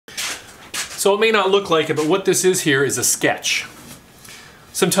So it may not look like it, but what this is here is a sketch.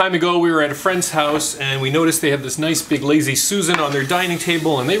 Some time ago we were at a friend's house and we noticed they had this nice big Lazy Susan on their dining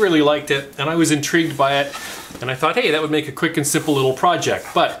table and they really liked it and I was intrigued by it and I thought, hey, that would make a quick and simple little project.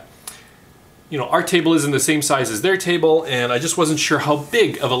 But you know, our table isn't the same size as their table and I just wasn't sure how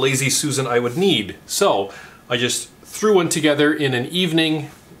big of a Lazy Susan I would need. So I just threw one together in an evening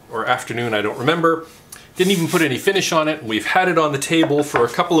or afternoon, I don't remember. Didn't even put any finish on it. We've had it on the table for a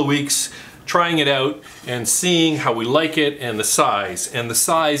couple of weeks, trying it out and seeing how we like it and the size. And the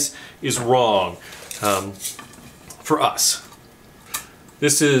size is wrong for us.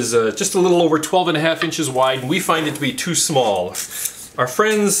 This is just a little over 12.5 inches wide and we find it to be too small. Our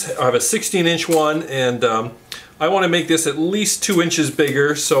friends have a 16-inch one and I want to make this at least 2 inches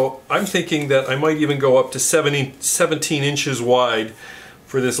bigger, so I'm thinking that I might even go up to 17 inches wide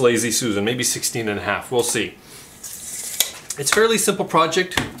for this Lazy Susan, maybe 16.5, we'll see. It's a fairly simple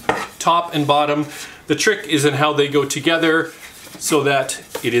project, top and bottom. The trick is in how they go together so that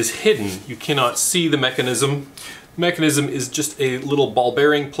it is hidden. You cannot see the mechanism. The mechanism is just a little ball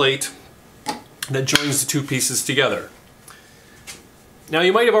bearing plate that joins the two pieces together. Now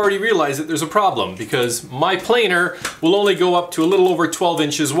you might have already realized that there's a problem because my planer will only go up to a little over 12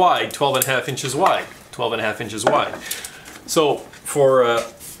 inches wide, 12.5 inches wide, 12.5 inches wide. So for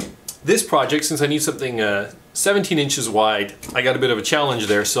this project, since I need something 17 inches wide, I got a bit of a challenge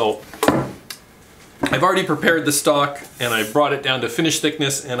there. So I've already prepared the stock and I brought it down to finished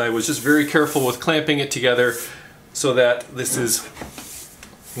thickness and I was just very careful with clamping it together so that this is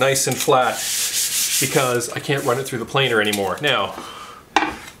nice and flat because I can't run it through the planer anymore. Now,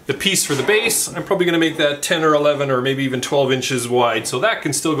 the piece for the base, I'm probably going to make that 10 or 11 or maybe even 12 inches wide, so that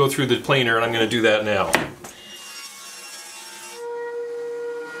can still go through the planer and I'm going to do that now.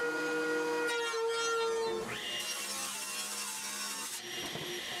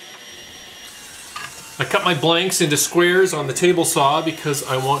 I cut my blanks into squares on the table saw because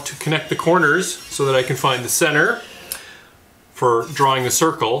I want to connect the corners so that I can find the center for drawing the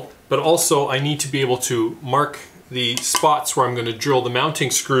circle, but also I need to be able to mark the spots where I'm going to drill the mounting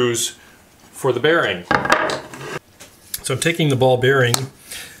screws for the bearing. So I'm taking the ball bearing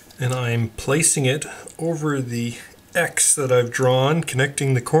and I'm placing it over the X that I've drawn,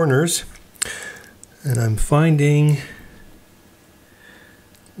 connecting the corners, and I'm finding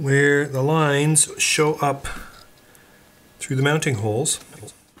where the lines show up through the mounting holes.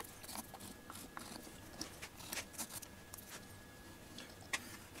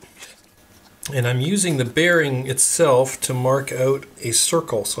 And I'm using the bearing itself to mark out a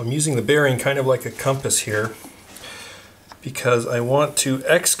circle. So I'm using the bearing kind of like a compass here because I want to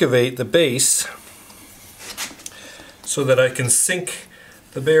excavate the base so that I can sink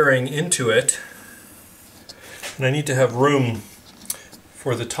the bearing into it. And I need to have room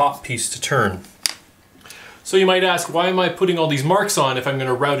for the top piece to turn. So you might ask, why am I putting all these marks on if I'm going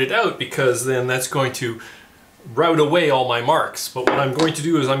to route it out? Because then that's going to route away all my marks. But what I'm going to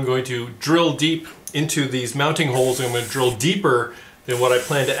do is I'm going to drill deep into these mounting holes and I'm going to drill deeper than what I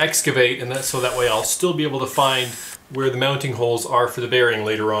plan to excavate, and so that way I'll still be able to find where the mounting holes are for the bearing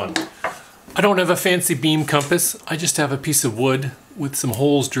later on. I don't have a fancy beam compass, I just have a piece of wood with some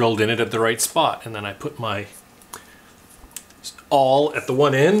holes drilled in it at the right spot, and then I put my awl at the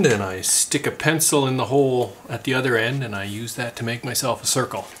one end and I stick a pencil in the hole at the other end and I use that to make myself a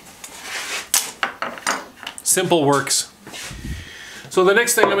circle. Simple works. So the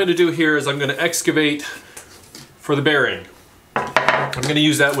next thing I'm going to do here is I'm going to excavate for the bearing. I'm going to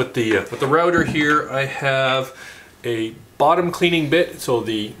use that with the router here. I have a bottom cleaning bit, so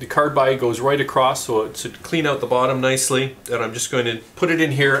the card bite goes right across, so it should clean out the bottom nicely. And I'm just going to put it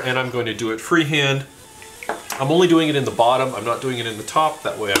in here and I'm going to do it freehand. I'm only doing it in the bottom, I'm not doing it in the top,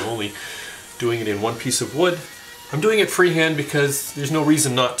 that way I'm only doing it in one piece of wood. I'm doing it freehand because there's no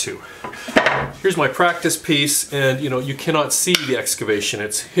reason not to. Here's my practice piece, and you know, you cannot see the excavation.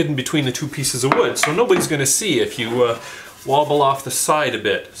 It's hidden between the two pieces of wood, so nobody's going to see if you wobble off the side a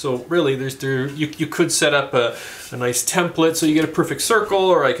bit. So really, you could set up a nice template so you get a perfect circle,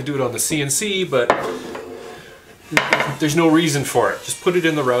 or I could do it on the CNC, but there's no reason for it. Just put it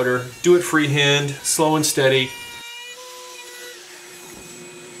in the router, do it freehand, slow and steady.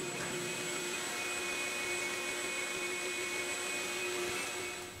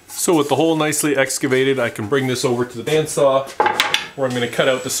 So with the hole nicely excavated, I can bring this over to the bandsaw where I'm going to cut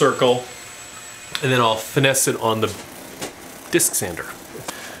out the circle and then I'll finesse it on the disc sander.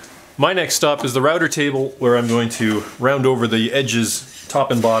 My next stop is the router table where I'm going to round over the edges,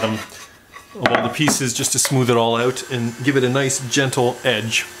 top and bottom, of all the pieces just to smooth it all out and give it a nice gentle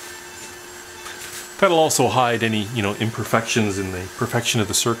edge. That'll also hide any, imperfections in the perfection of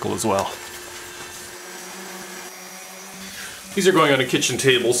the circle as well. These are going on a kitchen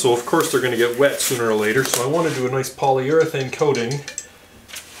table, so of course they're going to get wet sooner or later, so I want to do a nice polyurethane coating.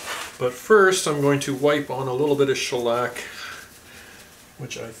 But first I'm going to wipe on a little bit of shellac,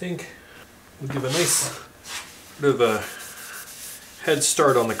 which I think will give a nice bit of a head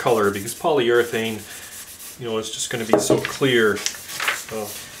start on the color, because polyurethane, you know, it's just going to be so clear.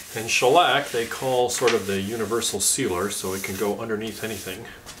 And shellac they call sort of the universal sealer, so it can go underneath anything.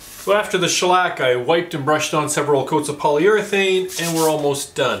 So after the shellac, I wiped and brushed on several coats of polyurethane, and we're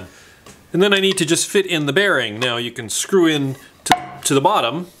almost done. And then I need to just fit in the bearing. Now you can screw in to the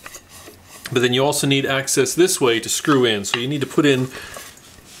bottom, but then you also need access this way to screw in. So you need to put in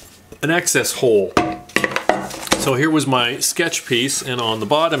an access hole. So here was my sketch piece, and on the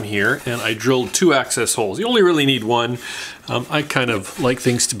bottom here, and I drilled 2 access holes. You only really need 1. I kind of like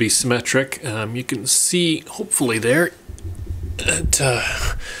things to be symmetric. You can see, hopefully there,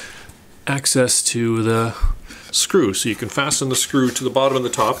 that access to the screw, so you can fasten the screw to the bottom and the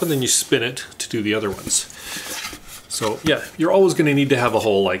top, and then you spin it to do the other ones. So yeah, you're always going to need to have a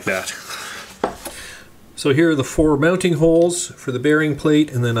hole like that. So here are the 4 mounting holes for the bearing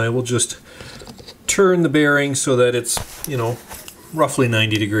plate, and then I will just turn the bearing so that it's, you know, roughly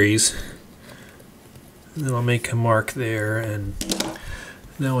 90 degrees. And then I'll make a mark there, and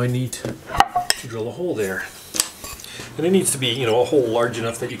now I need to drill a hole there. And it needs to be, you know, a hole large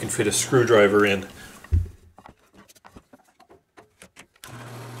enough that you can fit a screwdriver in.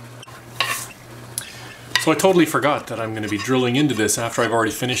 So I totally forgot that I'm going to be drilling into this after I've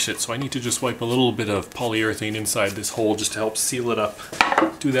already finished it, so I need to just wipe a little bit of polyurethane inside this hole just to help seal it up.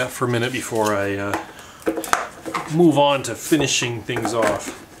 Do that for a minute before I move on to finishing things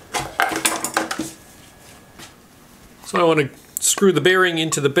off. So I want to screw the bearing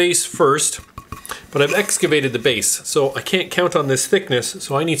into the base first, but I've excavated the base, so I can't count on this thickness,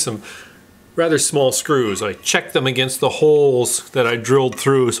 so I need some rather small screws. I checked them against the holes that I drilled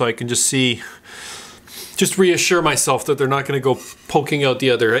through so I can just see, just reassure myself that they're not going to go poking out the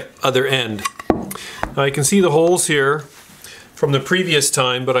other end. Now I can see the holes here from the previous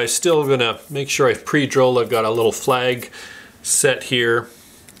time, but I'm still going to make sure I've pre-drilled. I've got a little flag set here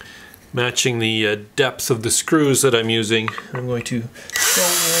matching the depth of the screws that I'm using. I'm going to go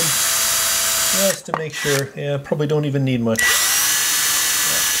in just to make sure. Yeah, probably don't even need much. Yeah.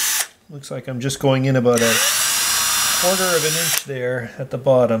 Looks like I'm just going in about 1/4 of an inch there at the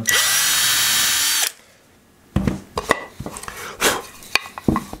bottom.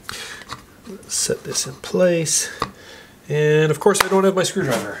 Set this in place. And of course I don't have my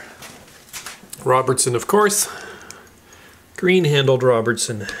screwdriver. Robertson, of course. Green-handled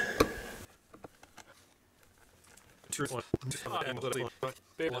Robertson.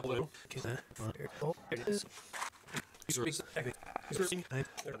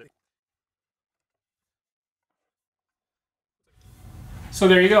 So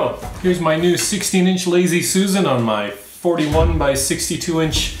there you go. Here's my new 16-inch Lazy Susan on my 41 by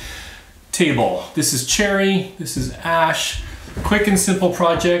 62-inch table. This is cherry, this is ash. Quick and simple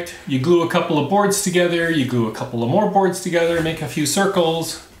project. You glue a couple of boards together, you glue a couple of more boards together, make a few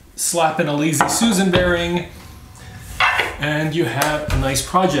circles, slap in a Lazy Susan bearing, and you have a nice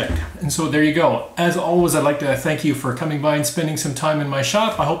project. And so there you go. As always, I'd like to thank you for coming by and spending some time in my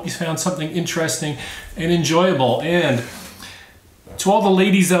shop. I hope you found something interesting and enjoyable. And to all the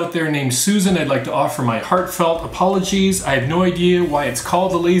ladies out there named Susan, I'd like to offer my heartfelt apologies. I have no idea why it's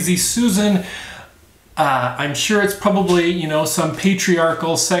called the Lazy Susan. I'm sure it's probably, you know, some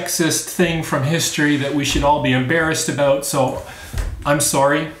patriarchal, sexist thing from history that we should all be embarrassed about, so I'm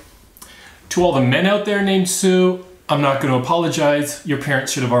sorry. To all the men out there named Sue, I'm not going to apologize. Your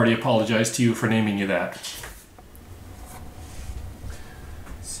parents should have already apologized to you for naming you that.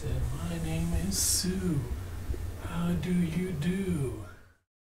 Said, my name is Sue. How do you do?